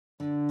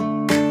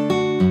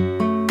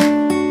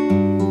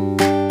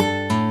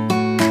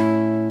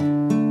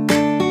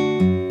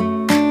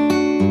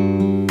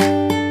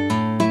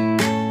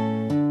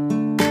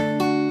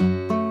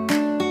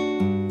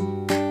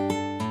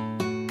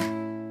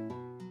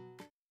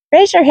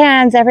Raise your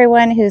hands,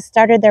 everyone who's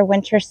started their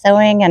winter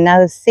sowing and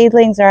those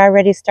seedlings are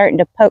already starting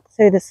to poke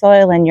through the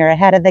soil and you're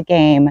ahead of the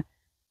game.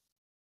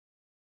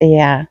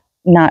 Yeah,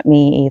 not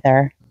me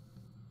either.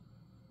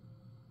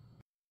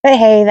 But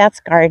hey,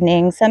 that's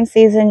gardening. Some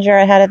seasons you're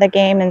ahead of the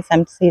game and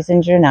some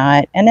seasons you're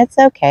not, and it's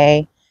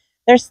okay.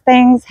 There's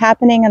things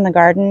happening in the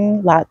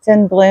garden, lots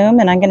in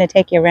bloom, and I'm going to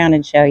take you around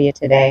and show you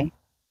today.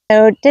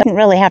 So didn't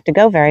really have to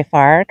go very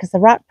far because the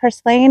rock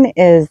purslane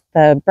is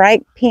the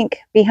bright pink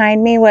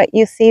behind me, what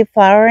you see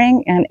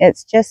flowering, and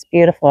it's just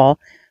beautiful.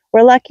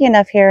 We're lucky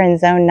enough here in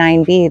Zone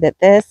 9B that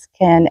this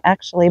can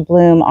actually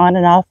bloom on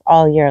and off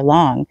all year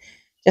long.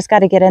 Just got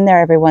to get in there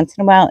every once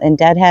in a while and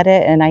deadhead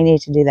it, and I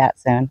need to do that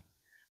soon.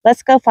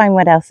 Let's go find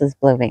what else is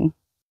blooming.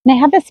 And I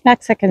have this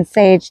Mexican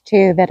sage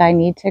too that I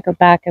need to go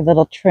back a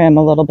little, trim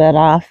a little bit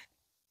off.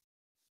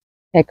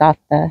 Take off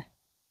the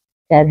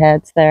dead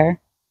heads there.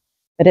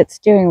 But it's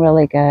doing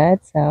really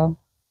good, so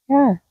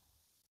yeah.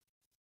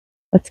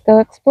 Let's go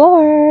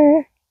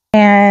explore.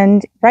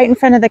 And right in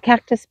front of the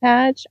cactus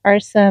patch are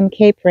some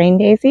Cape rain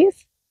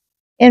daisies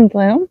in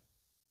bloom.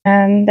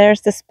 And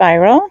there's the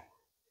spiral.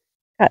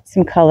 Got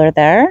some color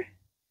there.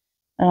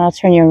 And I'll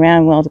turn you around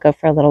and we'll go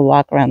for a little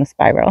walk around the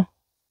spiral.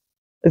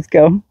 Let's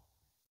go.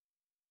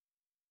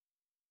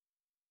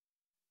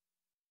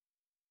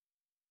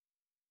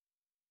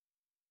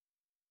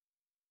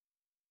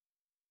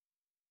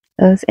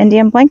 Those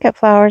Indian blanket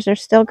flowers are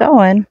still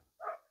going.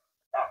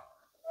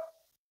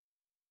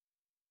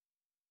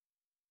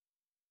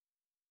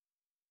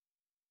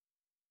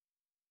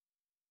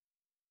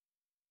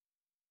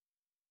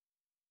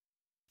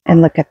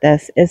 And look at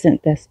this.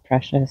 Isn't this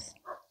precious?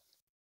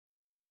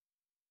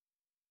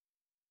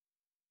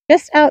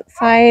 Just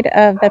outside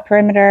of the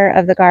perimeter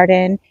of the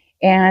garden,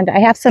 and I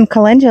have some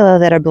calendula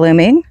that are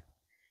blooming,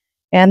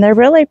 and they're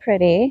really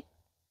pretty.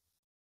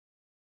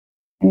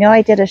 I know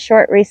I did a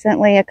short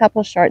recently, a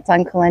couple shorts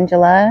on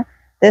calendula.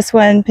 This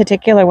one,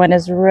 particular one,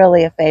 is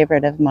really a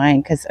favorite of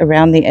mine because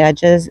around the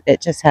edges,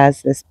 it just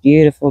has this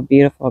beautiful,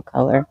 beautiful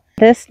color.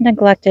 This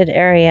neglected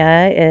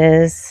area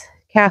is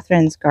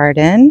Catherine's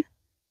garden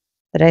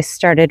that I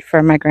started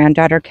for my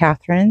granddaughter,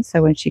 Catherine,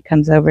 so when she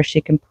comes over,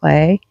 she can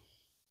play.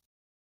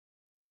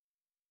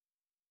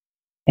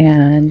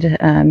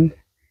 And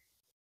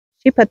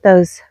she put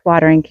those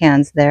watering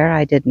cans there.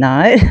 I did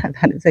not. I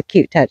thought it was a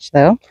cute touch,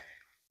 though.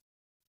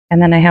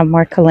 And then I have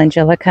more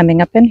calendula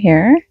coming up in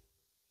here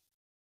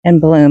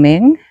and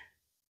blooming.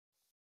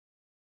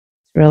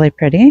 It's really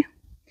pretty.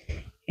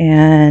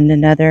 And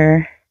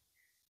another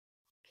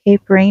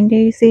Cape rain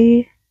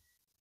daisy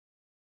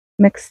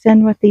mixed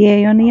in with the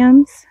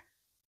aeoniums.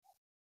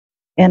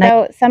 And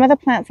so some of the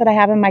plants that I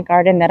have in my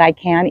garden that I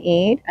can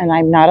eat and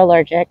I'm not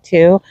allergic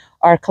to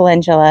are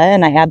calendula,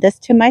 and I add this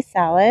to my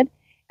salad,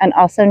 and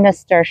also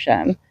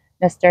nasturtium.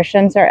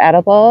 Nasturtiums are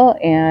edible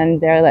and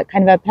they're like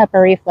kind of a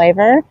peppery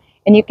flavor,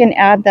 and you can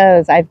add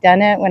those. I've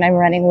done it when I'm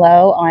running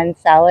low on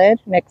salad,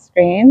 mixed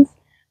greens,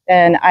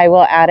 then I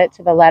will add it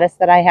to the lettuce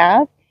that I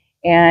have,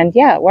 and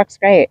yeah, it works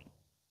great.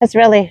 Because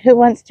really, who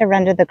wants to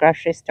run to the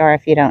grocery store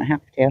if you don't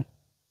have to?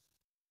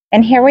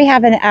 And here we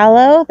have an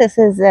aloe. This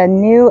is a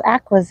new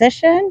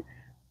acquisition.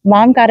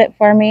 Mom got it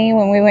for me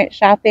when we went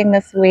shopping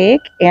this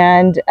week,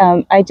 and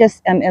I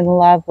just am in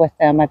love with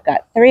them. I've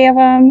got 3 of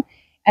them.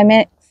 I'm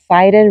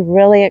excited,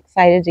 really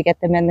excited to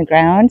get them in the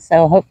ground,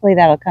 so hopefully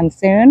that'll come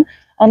soon.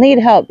 I'll need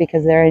help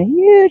because they're in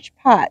huge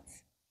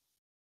pots,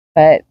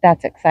 but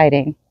that's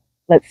exciting.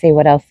 Let's see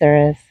what else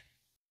there is.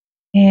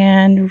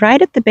 And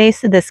right at the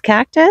base of this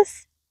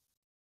cactus,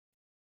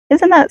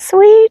 isn't that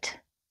sweet?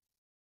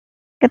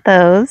 Look at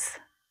those.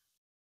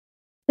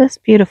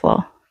 Just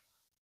beautiful.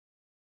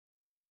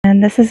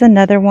 And this is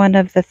another one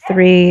of the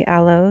 3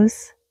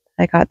 aloes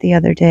I got the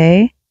other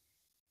day.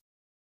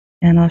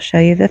 And I'll show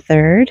you the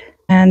third.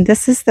 And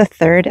this is the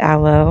 3rd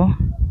aloe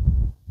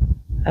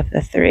of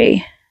the 3.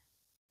 Isn't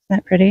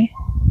that pretty?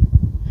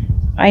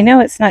 I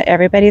know it's not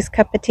everybody's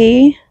cup of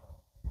tea,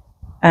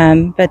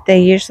 but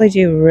they usually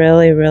do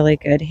really, really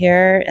good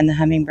here, and the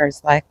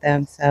hummingbirds like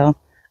them, so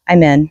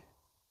I'm in.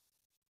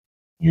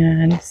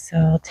 And so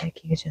I'll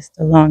take you just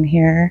along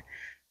here.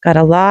 Got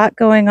a lot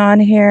going on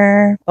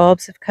here.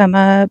 Bulbs have come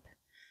up.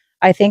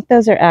 I think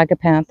those are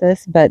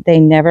agapanthus, but they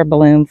never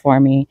bloom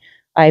for me.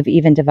 I've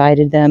even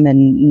divided them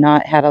and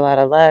not had a lot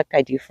of luck.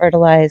 I do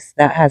fertilize.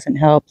 That hasn't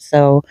helped.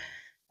 So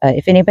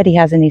if anybody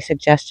has any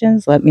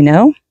suggestions, let me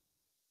know.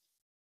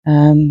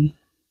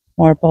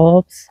 More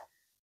bulbs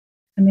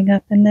coming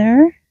up in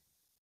there.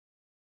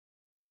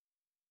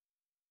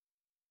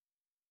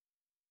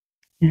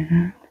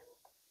 Yeah.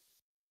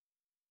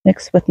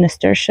 Mixed with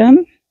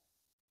nasturtium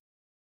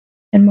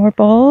and more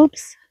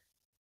bulbs.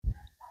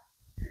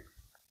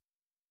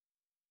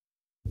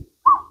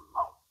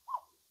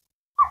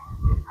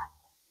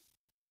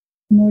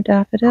 More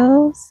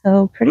daffodils.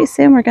 So pretty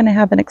soon we're going to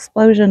have an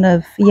explosion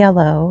of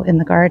yellow in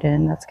the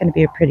garden. That's going to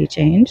be a pretty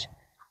change.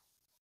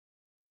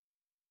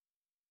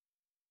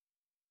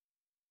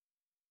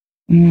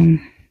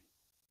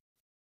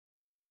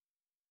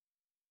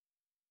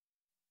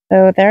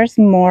 So there's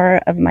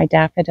more of my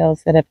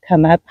daffodils that have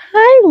come up.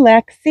 Hi,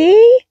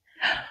 Lexi.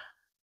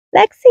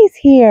 Lexi's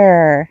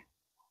here.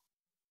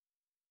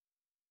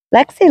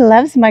 Lexi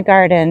loves my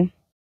garden.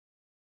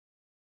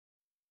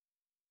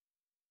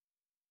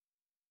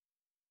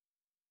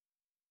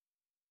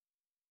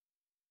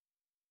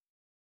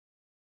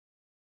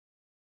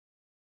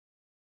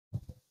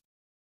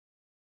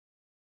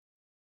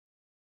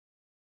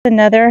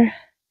 Another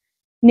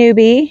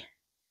newbie,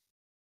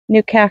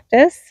 new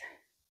cactus.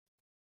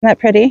 Isn't that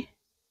pretty?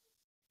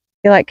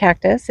 You like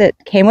cactus? It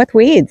came with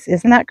weeds.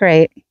 Isn't that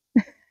great?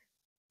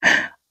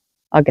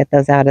 I'll get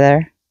those out of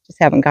there. Just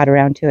haven't got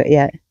around to it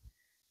yet.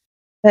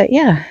 But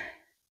yeah.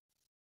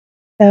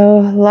 So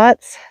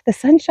lots, the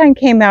sunshine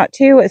came out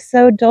too. It was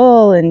so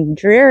dull and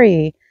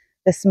dreary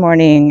this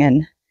morning,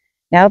 and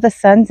now the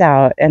sun's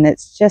out and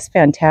it's just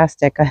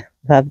fantastic. I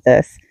love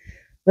this.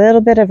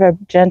 Little bit of a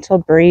gentle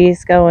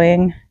breeze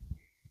going,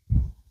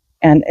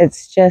 and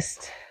it's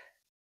just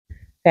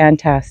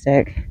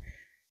fantastic.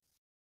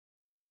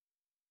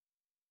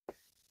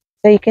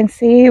 So you can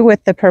see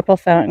with the purple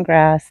fountain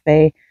grass,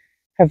 they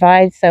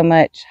provide so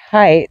much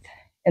height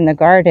in the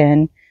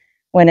garden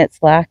when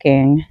it's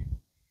lacking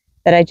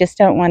that I just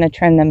don't want to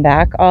trim them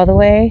back all the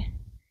way.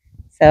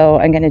 So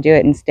I'm going to do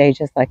it in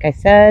stages, like I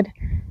said.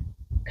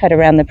 Cut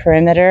around the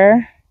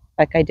perimeter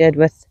like I did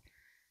with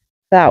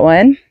that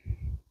one.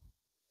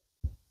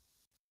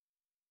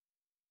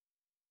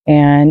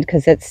 And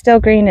because it's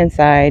still green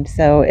inside,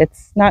 so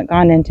it's not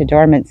gone into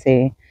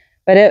dormancy,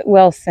 but it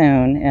will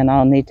soon, and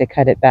I'll need to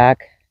cut it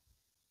back.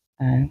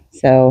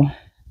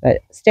 But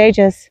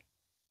stages.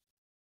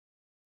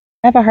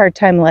 I have a hard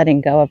time letting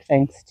go of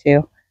things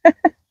too.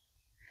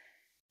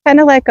 Kind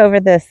of like over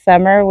the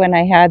summer when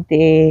I had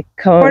the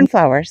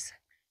cornflowers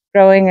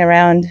growing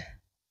around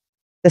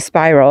the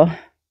spiral.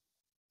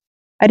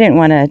 I didn't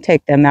want to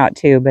take them out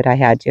too, but I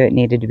had to. It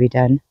needed to be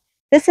done.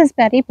 This is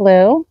Betty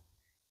Blue,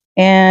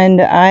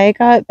 and I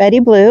got Betty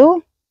Blue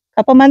a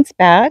couple months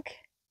back,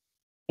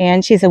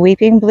 and she's a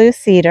weeping blue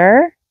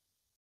cedar,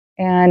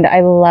 and I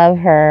love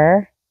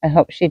her. I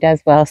hope she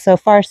does well. So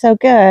far, so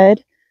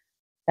good.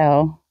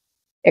 So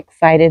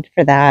excited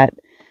for that.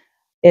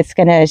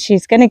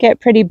 She's gonna get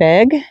pretty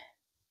big,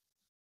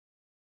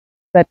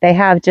 but they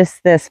have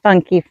just this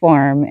funky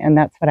form, and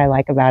that's what I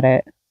like about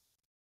it.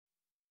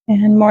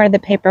 And more of the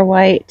paper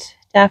white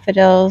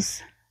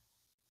daffodils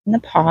in the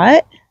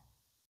pot.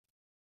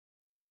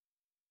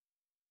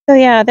 So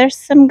yeah, there's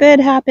some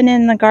good happening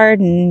in the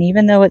garden,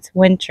 even though it's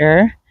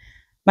winter.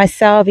 My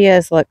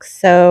salvias look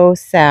so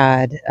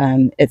sad.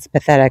 It's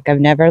pathetic. I've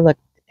never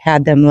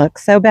had them look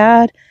so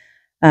bad.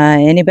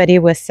 Anybody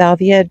with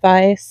salvia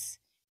advice?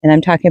 And I'm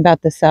talking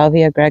about the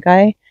Salvia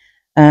greggii.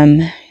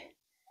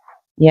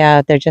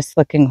 Yeah, they're just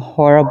looking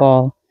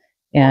horrible,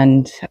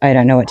 and I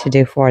don't know what to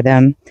do for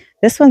them.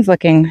 This one's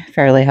looking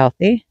fairly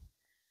healthy,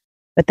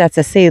 but that's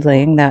a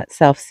seedling that's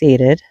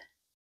self-seeded.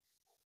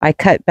 I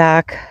cut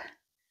back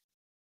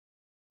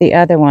the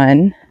other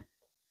one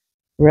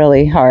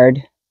really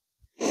hard,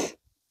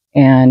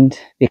 and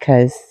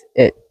because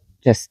it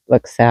just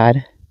looks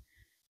sad.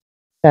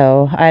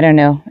 So I don't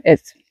know.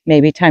 It's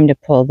maybe time to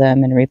pull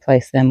them and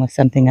replace them with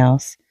something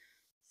else.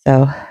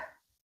 So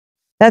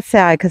that's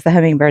sad because the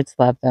hummingbirds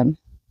love them.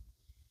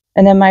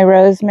 And then my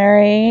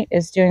rosemary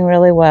is doing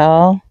really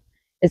well.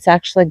 It's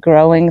actually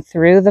growing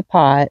through the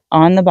pot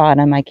on the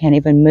bottom. I can't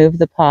even move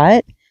the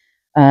pot.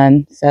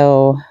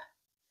 So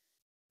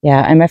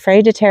yeah, I'm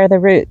afraid to tear the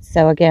roots.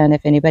 So again,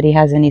 if anybody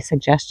has any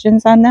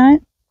suggestions on that,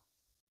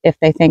 if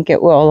they think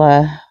it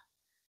will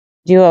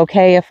do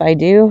okay if I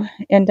do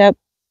end up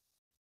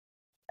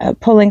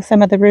pulling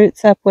some of the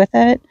roots up with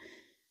it,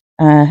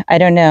 I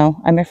don't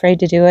know. I'm afraid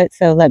to do it.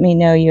 So let me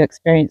know, you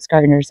experienced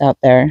gardeners out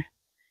there.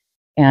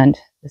 And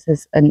this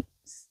is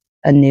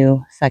a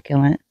new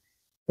succulent.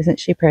 Isn't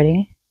she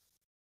pretty?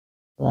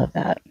 Love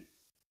that.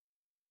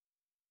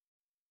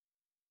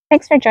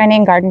 Thanks for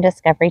joining Garden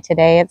Discovery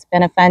today. It's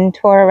been a fun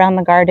tour around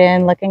the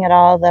garden, looking at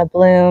all the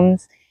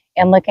blooms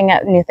and looking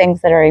at new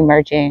things that are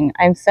emerging.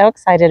 I'm so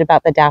excited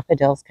about the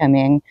daffodils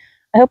coming.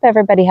 I hope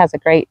everybody has a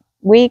great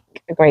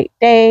week, a great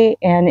day,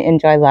 and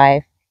enjoy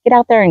life. Get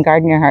out there and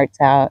garden your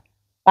hearts out.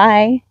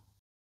 Bye.